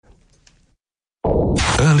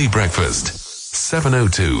Early breakfast,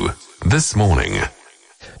 7:02 this morning.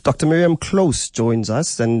 Dr. Mirriam Close joins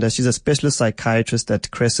us, and she's a specialist psychiatrist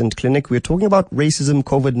at Crescent Clinic. We're talking about racism,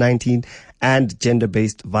 COVID-19, and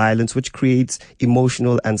gender-based violence, which creates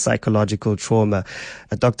emotional and psychological trauma.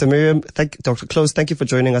 Dr. Dr. Close, thank you for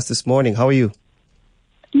joining us this morning. How are you?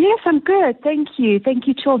 Yes, I'm good. Thank you. Thank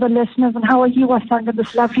you to all the listeners. And how are you, Wasanga,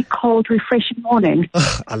 this lovely, cold, refreshing morning?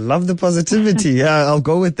 I love the positivity. Yeah, I'll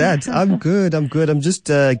go with that. I'm good. I'm just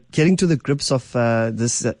getting to the grips of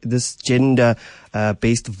this gender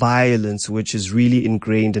based violence, which is really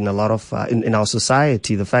ingrained in a lot of in our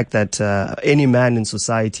society. The fact that any man in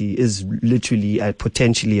society is literally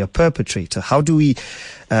potentially a perpetrator. How do we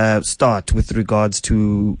start with regards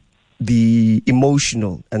to the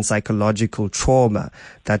emotional and psychological trauma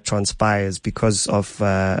that transpires because of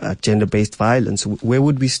gender-based violence? Where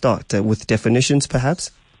would we start? With definitions, perhaps?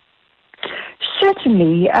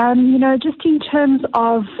 Certainly. Just in terms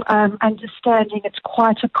of understanding, it's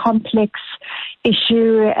quite a complex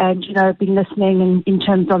issue, and, been listening in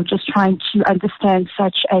terms of just trying to understand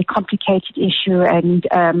such a complicated issue and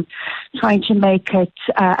trying to make it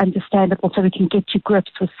understandable so we can get to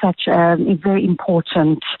grips with such a very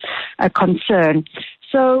important concern.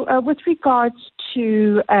 So with regards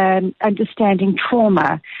to understanding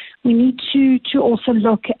trauma, we need to also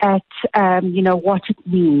look at, what it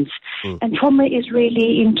means. And trauma is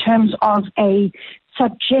really in terms of a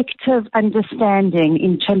subjective understanding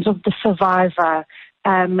in terms of the survivor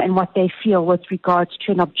and what they feel with regards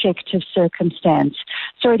to an objective circumstance.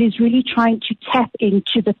 So it is really trying to tap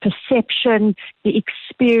into the perception, the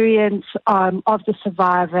experience of the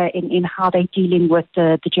survivor in how they're dealing with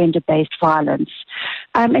the gender-based violence.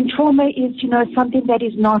 And trauma is, something that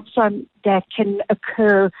is not that can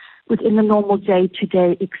occur within the normal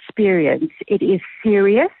day-to-day experience. It is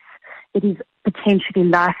serious. It is potentially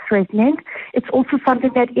life-threatening. It's also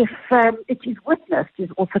something that, if it is witnessed, is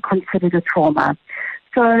also considered a trauma.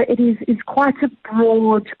 So it is quite a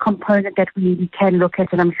broad component that we can look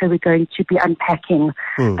at, and I'm sure we're going to be unpacking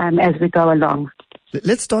as we go along.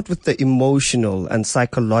 Let's start with the emotional and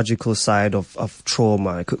psychological side of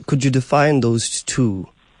trauma. Could you define those two?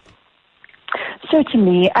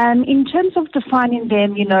 Certainly. In terms of defining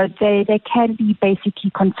them, they can be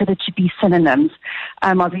basically considered to be synonyms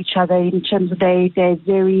of each other in terms of they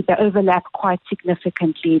overlap quite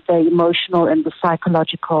significantly, the emotional and the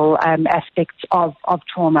psychological aspects of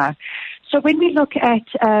trauma. So when we look at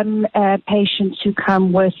patients who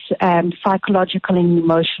come with psychological and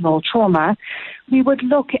emotional trauma, we would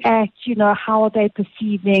look at, how are they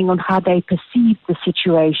perceiving and how they perceive the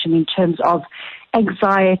situation in terms of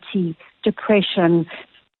anxiety, depression,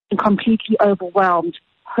 completely overwhelmed,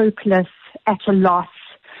 hopeless, at a loss,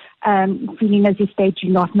 feeling as if they do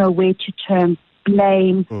not know where to turn,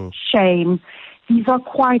 blame, shame. These are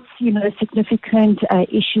quite, significant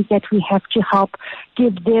issues that we have to help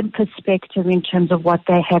give them perspective in terms of what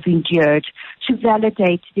they have endured, to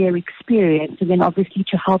validate their experience, and then obviously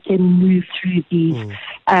to help them move through these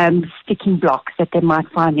sticking blocks that they might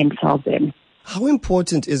find themselves in. How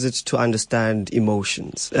important is it to understand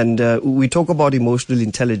emotions? And we talk about emotional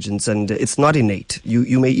intelligence, and it's not innate.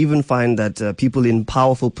 You may even find that people in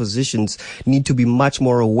powerful positions need to be much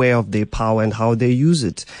more aware of their power and how they use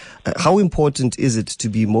it. How important is it to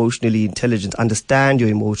be emotionally intelligent, understand your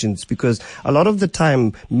emotions? Because a lot of the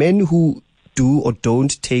time, men who do or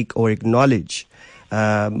don't take or acknowledge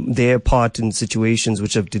their part in situations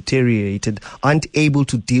which have deteriorated aren't able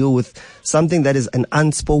to deal with something that is an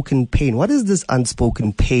unspoken pain. What is this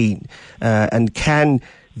unspoken pain? And can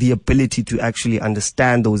the ability to actually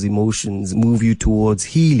understand those emotions move you towards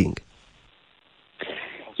healing?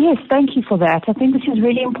 Yes, thank you for that. I think this is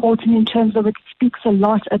really important in terms of it speaks a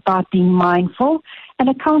lot about being mindful and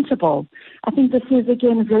accountable. I think this is,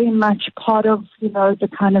 again, very much part of, the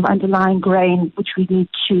kind of underlying grain which we need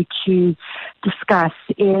to discuss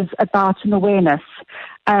is about an awareness.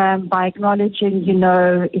 By acknowledging,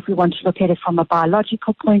 if we want to look at it from a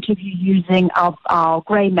biological point of view, using our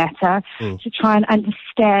grey matter to try and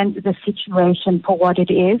understand the situation for what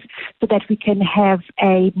it is so that we can have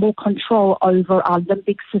a more control over our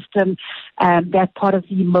limbic system, that part of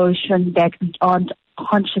the emotion that we aren't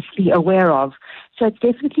consciously aware of. So it's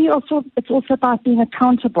definitely it's also about being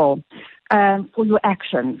accountable for your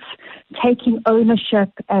actions, taking ownership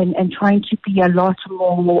and trying to be a lot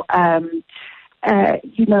more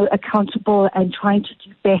accountable and trying to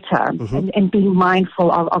do better and being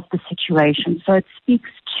mindful of the situation. So it speaks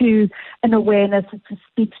to an awareness, it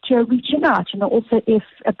speaks to a reaching out. Also, if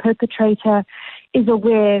a perpetrator is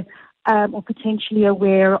aware or potentially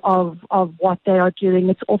aware of what they are doing.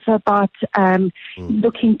 It's also about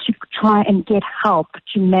looking to try and get help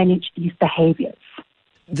to manage these behaviors.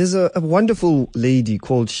 There's a wonderful lady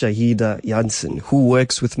called Shahida Jansen who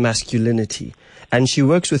works with masculinity, and she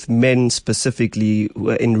works with men specifically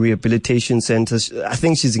in rehabilitation centers. I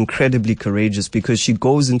think she's incredibly courageous because she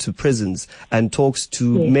goes into prisons and talks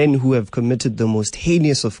to men who have committed the most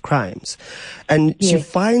heinous of crimes. And she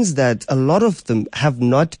finds that a lot of them have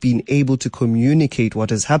not been able to communicate what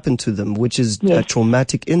has happened to them, which is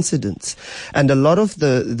traumatic incidents. And a lot of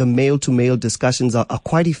the male-to-male discussions are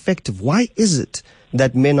quite effective. Why is it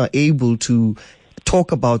that men are able to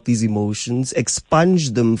talk about these emotions,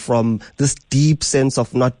 expunge them from this deep sense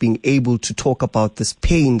of not being able to talk about this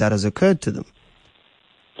pain that has occurred to them?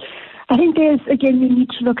 I think we need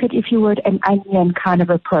to look at, if you would, an onion kind of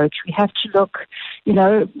approach. We have to look,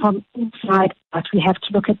 from inside out. We have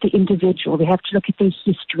to look at the individual. We have to look at their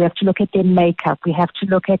history. We have to look at their makeup. We have to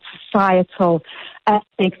look at societal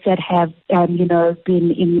aspects that have,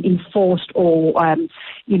 been enforced or,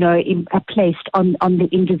 placed on the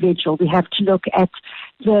individual. We have to look at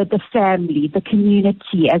the family, the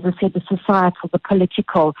community, as I said, the societal, the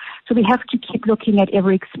political. So we have to keep looking at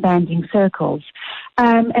ever-expanding circles.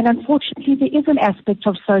 And unfortunately, there is an aspect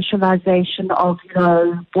of socialization of,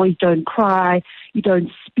 boys don't cry, you don't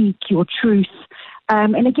speak your truth.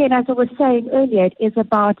 And again, as I was saying earlier, it is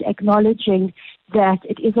about acknowledging that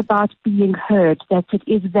it is about being heard, that it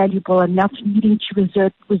is valuable and not needing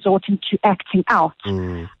to resort into acting out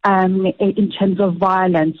in terms of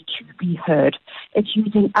violence to be heard. It's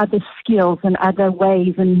using other skills and other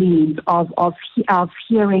ways and means of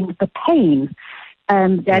hearing the pain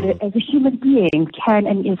that as a human being can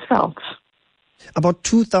and is felt. About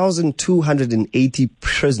 2,280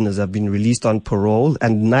 prisoners have been released on parole,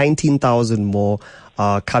 and 19,000 more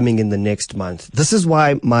are coming in the next month. This is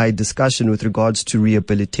why my discussion with regards to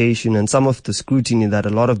rehabilitation and some of the scrutiny that a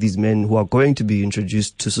lot of these men who are going to be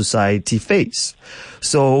introduced to society face.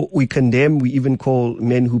 So we condemn, we even call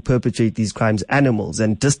men who perpetrate these crimes animals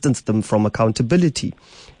and distance them from accountability.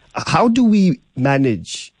 How do we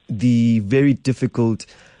manage the very difficult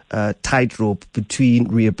tightrope between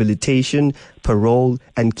rehabilitation, parole,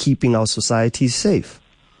 and keeping our societies safe?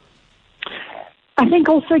 I think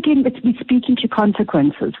also, again, we're speaking to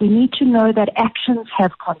consequences. We need to know that actions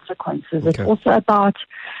have consequences. Okay. It's also about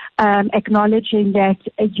acknowledging that,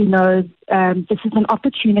 this is an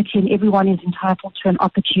opportunity and everyone is entitled to an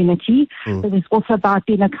opportunity. But it's also about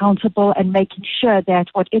being accountable and making sure that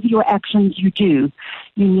whatever your actions you do,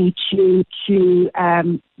 you need to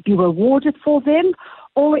be rewarded for them,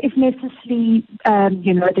 or if necessary,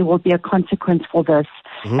 there will be a consequence for this.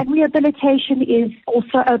 And rehabilitation is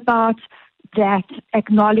also about that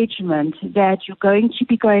acknowledgement that you're going to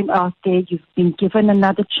be going out there, you've been given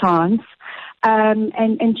another chance, and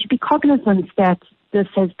to be cognizant that this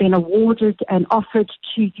has been awarded and offered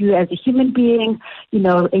to you as a human being,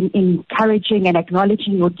 in encouraging and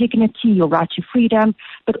acknowledging your dignity, your right to freedom,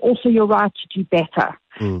 but also your right to do better,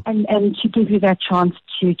 and to give you that chance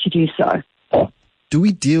to do so. Do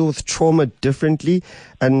we deal with trauma differently?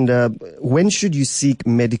 And when should you seek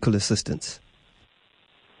medical assistance?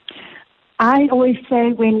 I always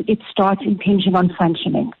say when it starts impinging on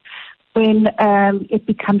functioning, when it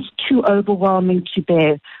becomes too overwhelming to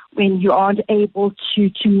bear, when you aren't able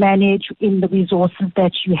to manage in the resources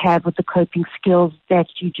that you have with the coping skills that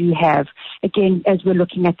you do have. Again, as we're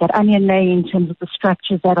looking at that onion layer in terms of the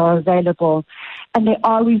structures that are available, and there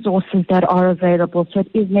are resources that are available, so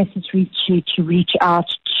it is necessary to reach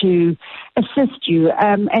out to assist you.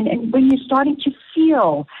 And when you're starting to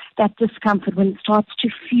feel that discomfort, when it starts to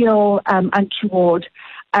feel untoward,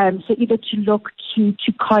 so either to look to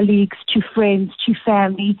colleagues, to friends, to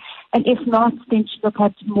family, and if not, then to look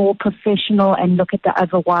at more professional and look at the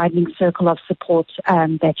other widening circle of support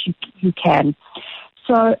that you can.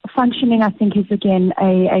 So functioning, I think, is again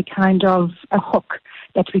a kind of a hook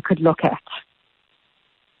that we could look at.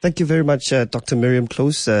 Thank you very much, Dr. Mirriam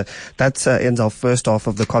Close. That ends our first half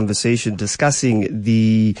of the conversation discussing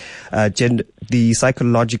the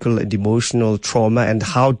psychological and emotional trauma and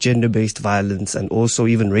how gender-based violence and also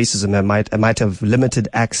even racism might have limited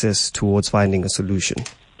access towards finding a solution.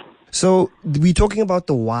 So we're talking about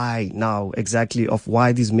the why now, exactly, of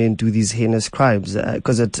why these men do these heinous crimes,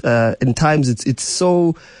 because in times it's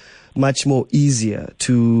so much more easier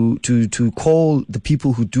to call the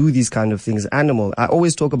people who do these kind of things animal. I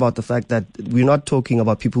always talk about the fact that we're not talking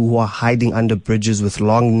about people who are hiding under bridges with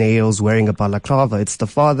long nails wearing a balaclava. It's the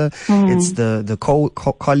father, it's the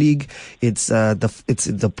colleague, it's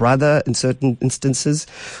the brother in certain instances.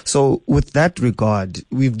 So with that regard,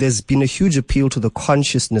 there's been a huge appeal to the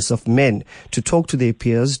consciousness of men to talk to their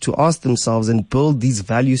peers, to ask themselves and build these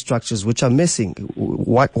value structures which are missing.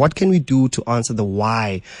 What can we do to answer the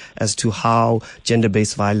why as to how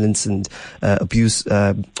gender-based violence and abuse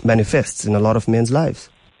manifests in a lot of men's lives?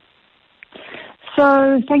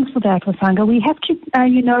 So thanks for that, Wasanga. We have to,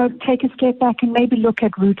 take a step back and maybe look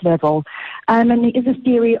at root level. And there is a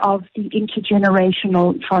theory of the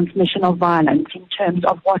intergenerational transmission of violence in terms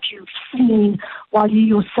of what you've seen while you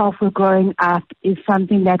yourself were growing up is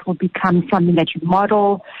something that will become something that you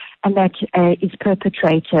model and that is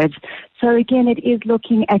perpetrated. So again, it is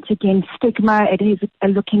looking at, stigma. It is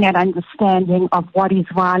looking at understanding of what is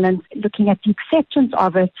violence, looking at the acceptance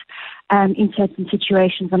of it in certain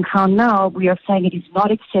situations and how now we are saying it is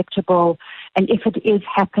not acceptable. And if it is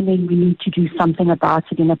happening, we need to do something about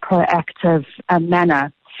it in a proactive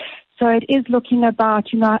manner. So it is looking about,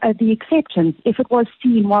 the acceptance. If it was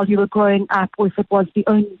seen while you were growing up, or if it was the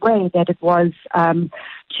only way that it was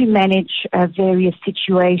to manage various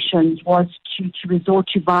situations, was to resort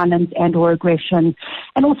to violence and or aggression.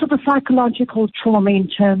 And also the psychological trauma in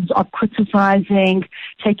terms of criticizing,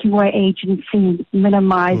 taking away agency,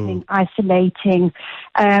 minimizing, isolating.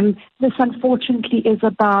 This unfortunately is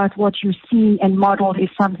about what you're seeing and modeled is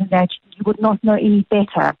something that you would not know any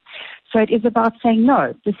better. So it is about saying,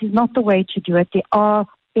 no, this is not the way to do it. There are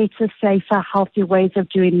better, safer, healthier ways of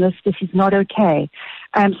doing this. This is not okay.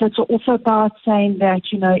 So it's also about saying that,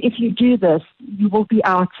 if you do this, you will be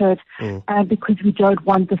outed because we don't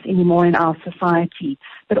want this anymore in our society.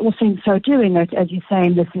 But also in so doing it, as you're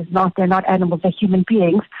saying, they're not animals, they're human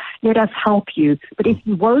beings. Let us help you. But if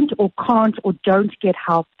you won't or can't or don't get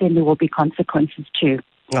help, then there will be consequences too.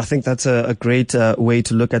 I think that's a great way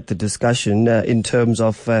to look at the discussion in terms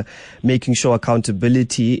of making sure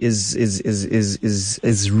accountability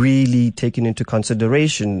is really taken into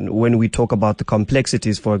consideration when we talk about the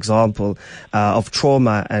complexities, for example, of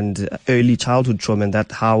trauma and early childhood trauma, and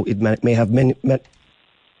that how it may have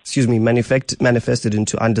manifested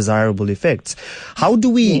into undesirable effects. How do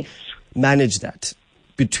we manage that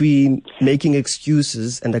between making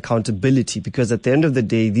excuses and accountability? Because at the end of the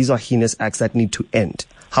day, these are heinous acts that need to end.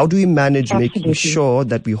 How do we manage making sure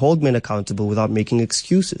that we hold men accountable without making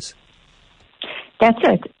excuses? That's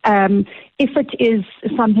it. If it is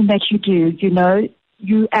something that you do,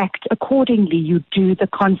 you act accordingly, you do the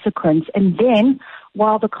consequence. And then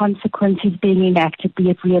while the consequence is being enacted, be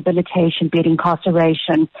it rehabilitation, be it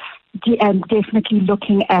incarceration, definitely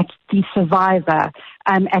looking at the survivor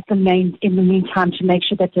in the meantime to make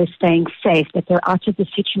sure that they're staying safe, that they're out of the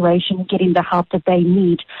situation, getting the help that they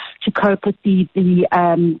need to cope with the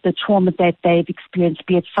trauma that they've experienced,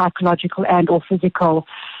 be it psychological and or physical.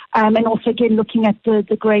 And also, again, looking at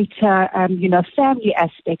the greater, family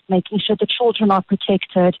aspect, making sure the children are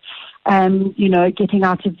protected, getting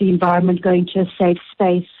out of the environment, going to a safe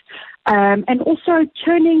space, and also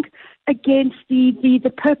turning against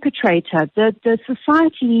the perpetrator. The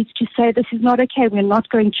society needs to say this is not okay. We're not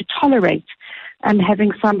going to tolerate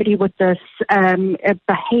having somebody with this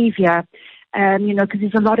behavior, because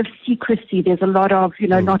there's a lot of secrecy. There's a lot of,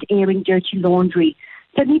 not airing dirty laundry.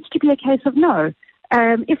 So it needs to be a case of no.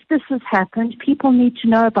 If this has happened, people need to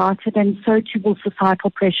know about it, and so too will societal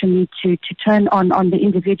pressure need to turn on the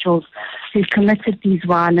individuals who've committed these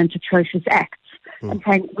violent, atrocious acts and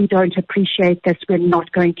saying, we don't appreciate this, we're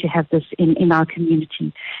not going to have this in our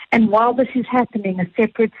community. And while this is happening, a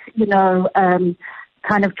separate,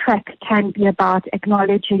 kind of track can be about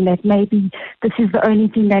acknowledging that maybe this is the only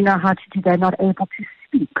thing they know how to do. They're not able to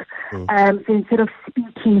speak. So instead of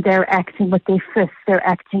speaking, they're acting with their fists. They're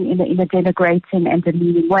acting in a denigrating and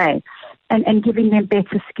demeaning way, and giving them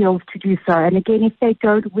better skills to do so. And again, if they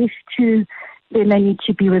don't wish to, then they need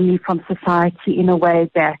to be removed from society in a way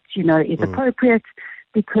that, is appropriate,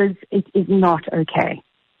 because it is not okay.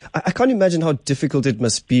 I can't imagine how difficult it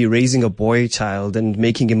must be raising a boy child and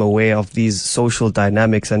making him aware of these social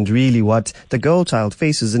dynamics and really what the girl child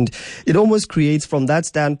faces. And it almost creates, from that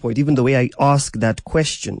standpoint, even the way I ask that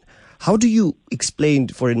question, how do you explain,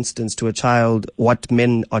 for instance, to a child what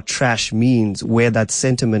men are trash means, where that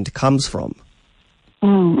sentiment comes from?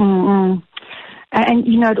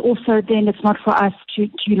 And, also then it's not for us to,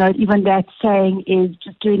 even that saying is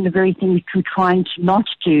just doing the very thing which we're trying to not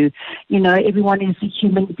do. Everyone is a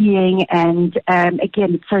human being, and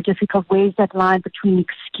again, it's so difficult. Where's that line between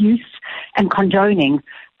excuse condoning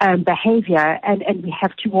behavior, and we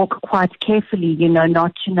have to walk quite carefully,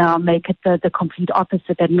 not to now make it the complete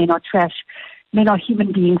opposite, that men are trash. Men are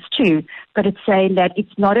human beings too, but it's saying that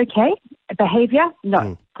it's not okay behavior.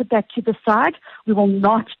 No, put that to the side. We will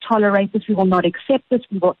not tolerate this. We will not accept this.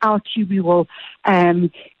 We will out you. We will,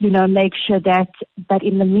 make sure that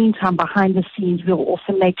in the meantime, behind the scenes, we'll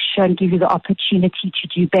also make sure and give you the opportunity to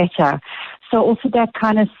do better. So also that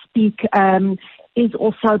kind of speak is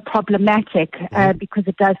also problematic because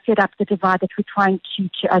it does set up the divide that we're trying to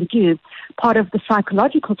undo. Part of the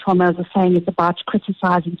psychological trauma, as I was saying, is about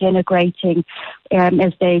criticizing, denigrating,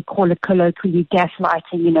 as they call it colloquially,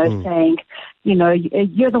 gaslighting, saying,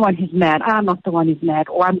 you're the one who's mad, I'm not the one who's mad,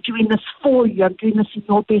 or I'm doing this for you, I'm doing this in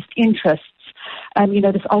your best interests,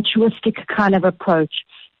 this altruistic kind of approach.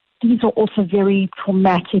 These are also very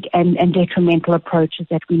traumatic and detrimental approaches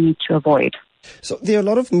that we need to avoid. So there are a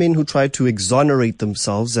lot of men who try to exonerate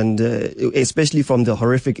themselves, and especially from the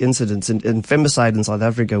horrific incidents in femicide in South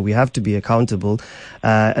Africa, we have to be accountable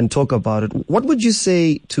and talk about it. What would you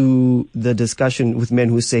say to the discussion with men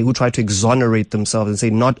who try to exonerate themselves and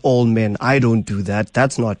say, not all men, I don't do that,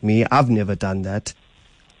 that's not me, I've never done that?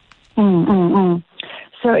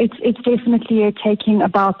 So it's definitely taking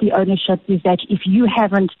about the ownership, is that if you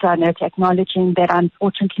haven't done it, acknowledging that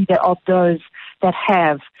unfortunately there are those that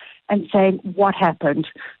have, and saying, what happened?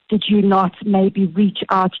 Did you not maybe reach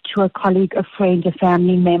out to a colleague, a friend, a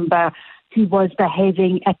family member who was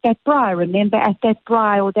behaving at that braai? Remember at that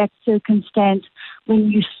braai or that circumstance when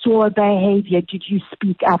you saw a behavior, did you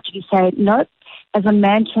speak up? Did you say, no, as a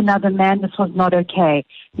man to another man, this was not okay.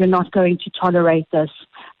 You're not going to tolerate this.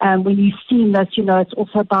 When you've seen this, it's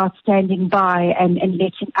also about standing by and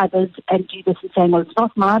letting others and do this and saying, well, it's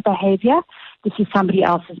not my behavior. This is somebody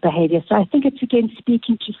else's behavior. So I think it's, again,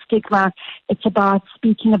 speaking to stigma. It's about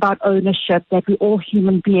speaking about ownership, that we're all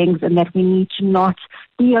human beings and that we need to not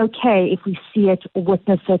be okay if we see it or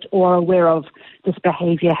witness it or are aware of this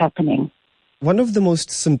behavior happening. One of the most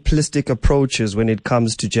simplistic approaches when it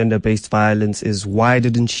comes to gender-based violence is, why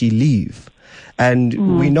didn't she leave?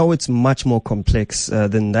 And we know it's much more complex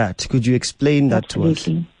than that. Could you explain that to us?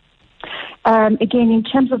 Again, in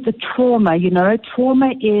terms of the trauma,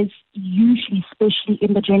 trauma is usually, especially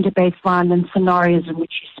in the gender-based violence scenarios in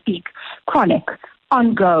which you speak, chronic,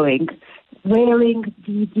 ongoing, wearing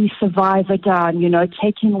the survivor down,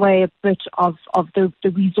 taking away a bit of the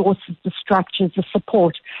resources, the structures, the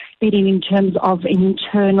support, being in terms of an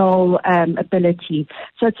internal ability.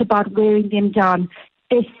 So it's about wearing them down.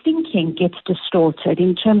 Their thinking gets distorted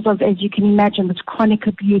in terms of, as you can imagine, this chronic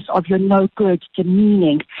abuse of you're no good,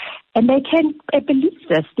 demeaning. And they can believe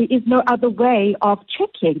this. There is no other way of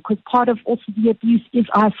checking, because part of also the abuse is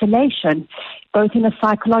isolation, both in a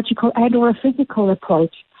psychological and or a physical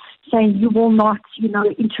approach, saying you will not,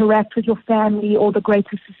 interact with your family or the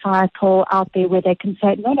greater societal out there where they can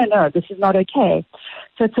say, no, this is not okay.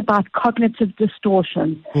 So it's about cognitive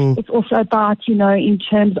distortion. It's also about, in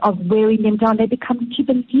terms of wearing them down, they become to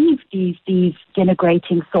believe these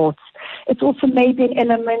denigrating thoughts. It's also maybe an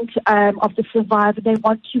element of the survivor. They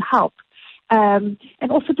want to help. And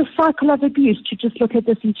also the cycle of abuse, to just look at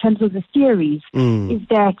this in terms of the theories, is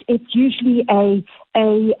that it's usually a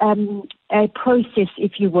process,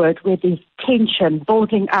 if you would, where there's tension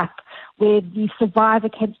building up, where the survivor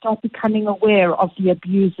can start becoming aware of the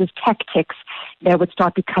abuser's tactics. They would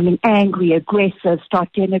start becoming angry, aggressive, start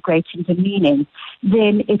denigrating, demeaning.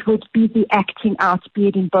 Then it would be the acting out, be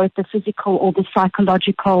it in both the physical or the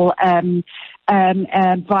psychological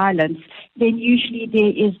violence. Then usually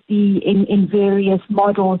there is in various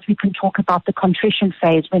models, we can talk about the contrition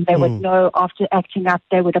phase, when they would know after acting up,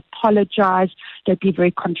 they would apologize, they'd be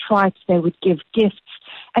very contrite, they would give gifts.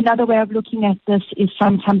 Another way of looking at this is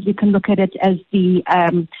sometimes we can look at it as the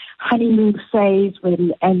honeymoon phase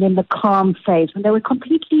and then the calm phase. When they would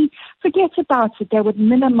completely forget about it, they would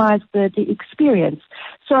minimize the experience.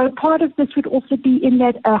 So part of this would also be in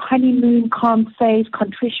that honeymoon, calm phase,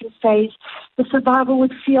 contrition phase. The survivor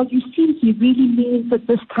would feel, you see, he really means that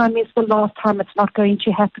this time is the last time, it's not going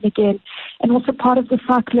to happen again. And also part of the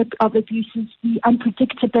cycle of abuse is the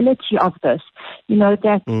unpredictability of this.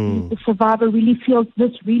 That the survivor really feels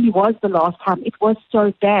this really was the last time. It was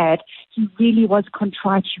so bad. He really was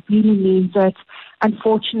contrite. He really means it.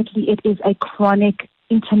 Unfortunately, it is a chronic,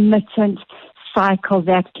 intermittent cycle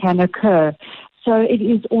that can occur. So it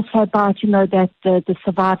is also about, that the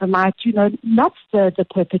survivor might, love the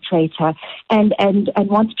perpetrator and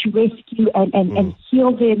wants to rescue and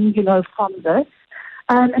heal them, from this.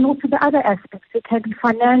 And also the other aspects, it can be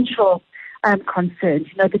financial concerns,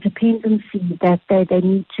 you know, the dependency that they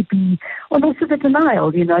need to be, and also the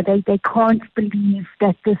denial, you know, they can't believe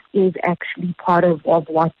that this is actually part of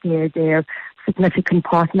what their significant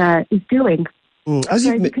partner is doing. As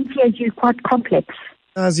so you can see, as you're quite complex.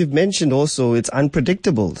 As you've mentioned also, it's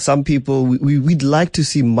unpredictable. Some people, we'd like to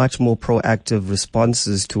see much more proactive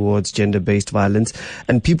responses towards gender-based violence.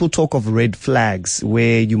 And people talk of red flags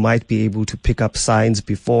where you might be able to pick up signs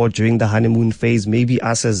before, during the honeymoon phase. Maybe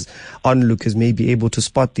us as onlookers may be able to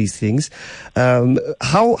spot these things.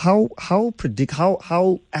 How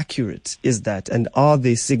accurate is that? And are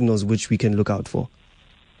there signals which we can look out for?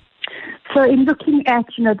 So in looking at,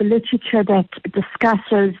 you know, the literature that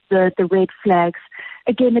discusses the red flags,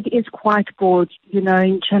 again, it is quite broad, you know,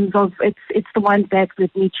 in terms of it's the ones that we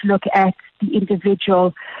need to look at the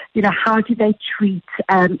individual, you know, how do they treat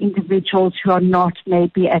individuals who are not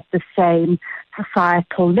maybe at the same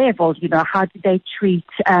societal level, you know, how do they treat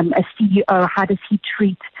a CEO, how does he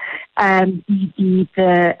treat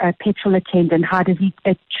the petrol attendant, how does he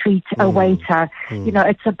treat a waiter? You know,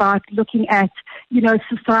 it's about looking at, you know,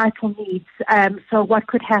 societal needs. So what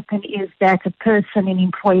could happen is that a person, an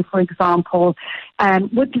employee, for example,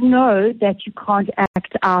 would know that you can't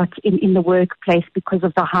act out in the workplace because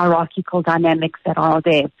of the hierarchical dynamics that are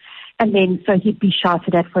there. And then, so he'd be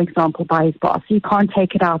shouted at, for example, by his boss. You can't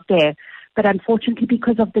take it out there. But unfortunately,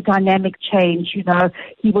 because of the dynamic change, you know,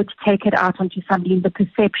 he would take it out onto somebody in the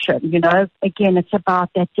perception, you know. Again, it's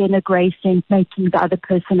about that denigrating, making the other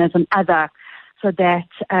person as an other, so that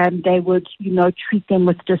they would, you know, treat them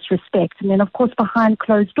with disrespect. And then, of course, behind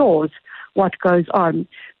closed doors, what goes on.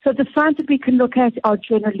 So the signs that we can look at are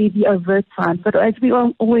generally the overt signs. But as we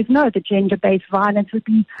always know, the gender-based violence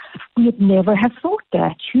we would never have thought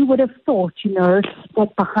that. Who would have thought, you know,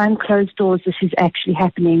 that behind closed doors this is actually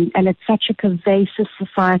happening? And it's such a pervasive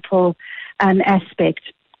societal aspect.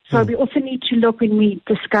 So we also need to look, when we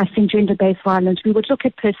discussing gender-based violence, we would look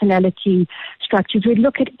at personality structures, we'd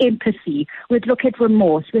look at empathy, we'd look at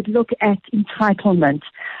remorse, we'd look at entitlement,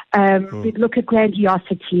 we'd look at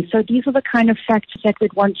grandiosity. So these are the kind of factors that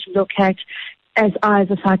we'd want to look at as I,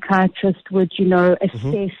 as a psychiatrist, would, you know,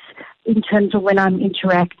 assess in terms of when I'm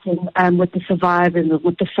interacting with the survivors,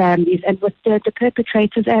 with the families, and with the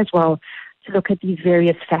perpetrators as well, to look at these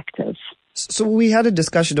various factors. So we had a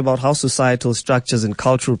discussion about how societal structures and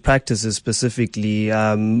cultural practices specifically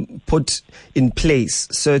put in place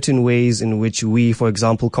certain ways in which we, for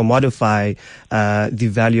example, commodify the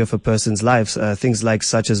value of a person's life. Things like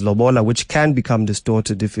such as lobola, which can become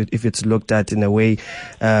distorted if it's looked at in a way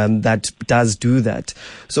that does do that.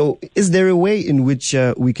 So is there a way in which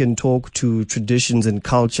we can talk to traditions and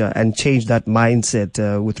culture and change that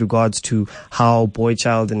mindset with regards to how boy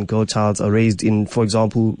child and girl child are raised in, for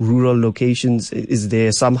example, rural locations? Is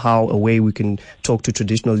there somehow a way we can talk to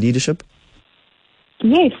traditional leadership?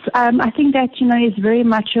 Yes, I think that, you know, is very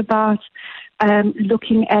much about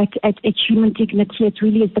looking at human dignity. It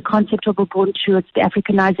really is the concept of Ubuntu. It's the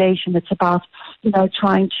Africanization. It's about, you know,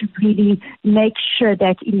 trying to really make sure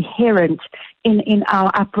that inherent in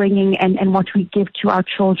our upbringing and what we give to our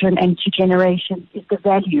children and to generations is the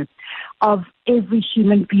value of every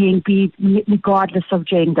human being, regardless of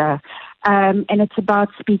gender. And it's about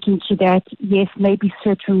speaking to that, yes, maybe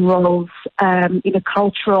certain roles in a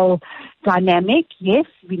cultural dynamic, yes,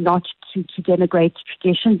 we're not to denigrate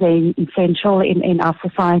traditions, they're essential in our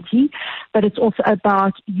society, but it's also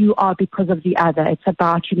about you are because of the other. It's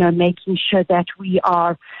about, you know, making sure that we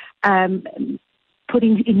are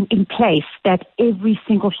putting in place that every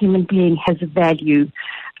single human being has a value,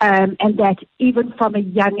 and that even from a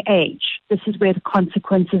young age, this is where the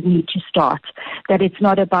consequences need to start. That it's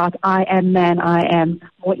not about I am man, I am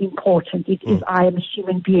more important. It is I am a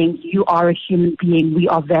human being, you are a human being, we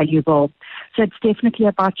are valuable. So it's definitely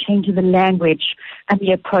about changing the language and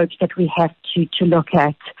the approach that we have to look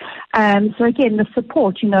at. So again, the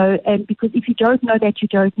support, you know, and because if you don't know that you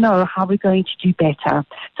don't know, how are we going to do better?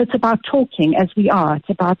 So it's about talking as we are. It's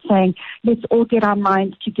about saying, let's all get our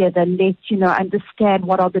minds together. Let's, you know, understand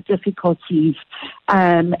what are the difficulties,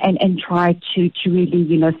 and try to really,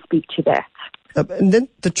 you know, speak to that. And then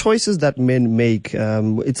the choices that men make,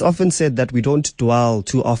 it's often said that we don't dwell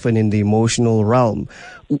too often in the emotional realm.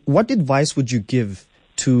 What advice would you give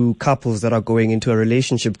to couples that are going into a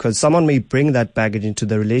relationship? Because someone may bring that baggage into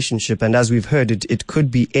the relationship, and as we've heard, it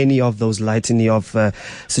could be any of those litany of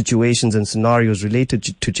situations and scenarios related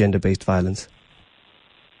to gender-based violence.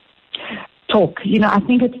 Talk. You know, I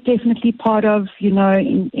think it's definitely part of, you know,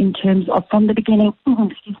 in terms of from the beginning,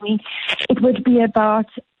 it would be about,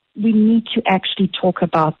 we need to actually talk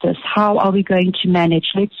about this. How are we going to manage?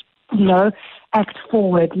 Let's act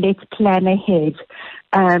forward. Let's plan ahead.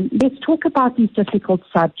 Let's talk about these difficult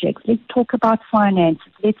subjects. Let's talk about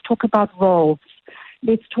finances. Let's talk about roles.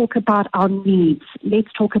 Let's talk about our needs.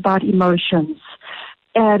 Let's talk about emotions.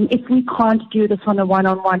 If we can't do this on a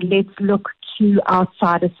one-on-one, let's look to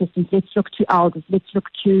outside assistance. Let's look to elders. Let's look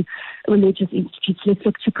to religious institutes. Let's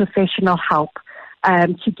look to professional help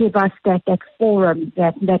to give us that forum,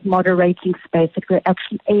 that moderating space that we're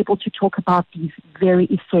actually able to talk about these very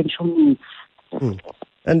essential needs.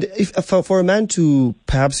 And if for a man to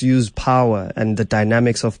perhaps use power and the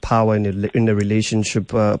dynamics of power in a relationship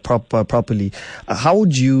properly, how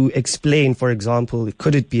would you explain, for example,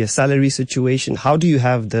 could it be a salary situation? How do you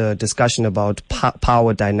have the discussion about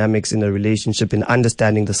power dynamics in a relationship in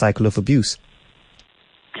understanding the cycle of abuse?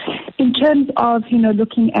 In terms of,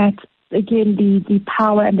 looking at, again, the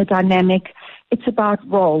power and the dynamic, it's about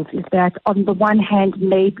roles. Is that on the one hand,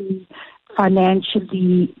 maybe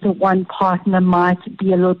financially, the one partner might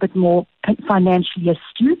be a little bit more financially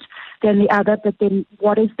astute than the other, but then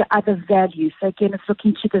what is the other value? So again, it's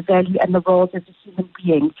looking to the value and the roles as a human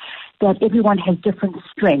being, that everyone has different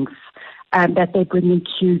strengths that they bring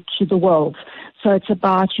into the world. So it's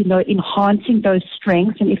about, enhancing those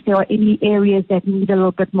strengths, and if there are any areas that need a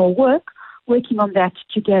little bit more work, working on that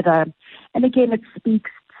together. And again, it speaks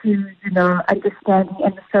to, understanding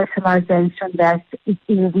and the socialization that it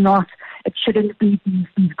is not, it shouldn't be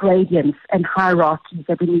these gradients and hierarchies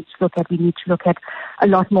that we need to look at. We need to look at a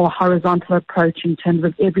lot more horizontal approach in terms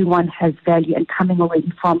of everyone has value, and coming away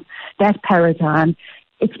from that paradigm,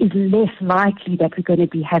 it is less likely that we're going to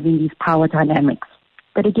be having these power dynamics.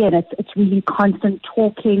 But again, it's really constant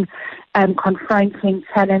talking, confronting,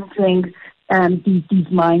 challenging these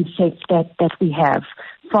mindsets that we have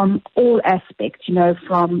from all aspects,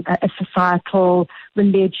 from a societal,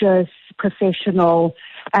 religious, professional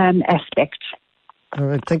aspect. All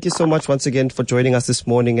right. Thank you so much once again for joining us this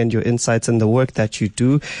morning and your insights and the work that you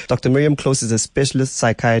do. Dr. Mirriam Close is a specialist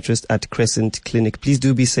psychiatrist at Crescent Clinic. Please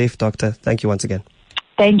do be safe, doctor. Thank you once again.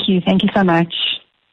 Thank you. Thank you so much.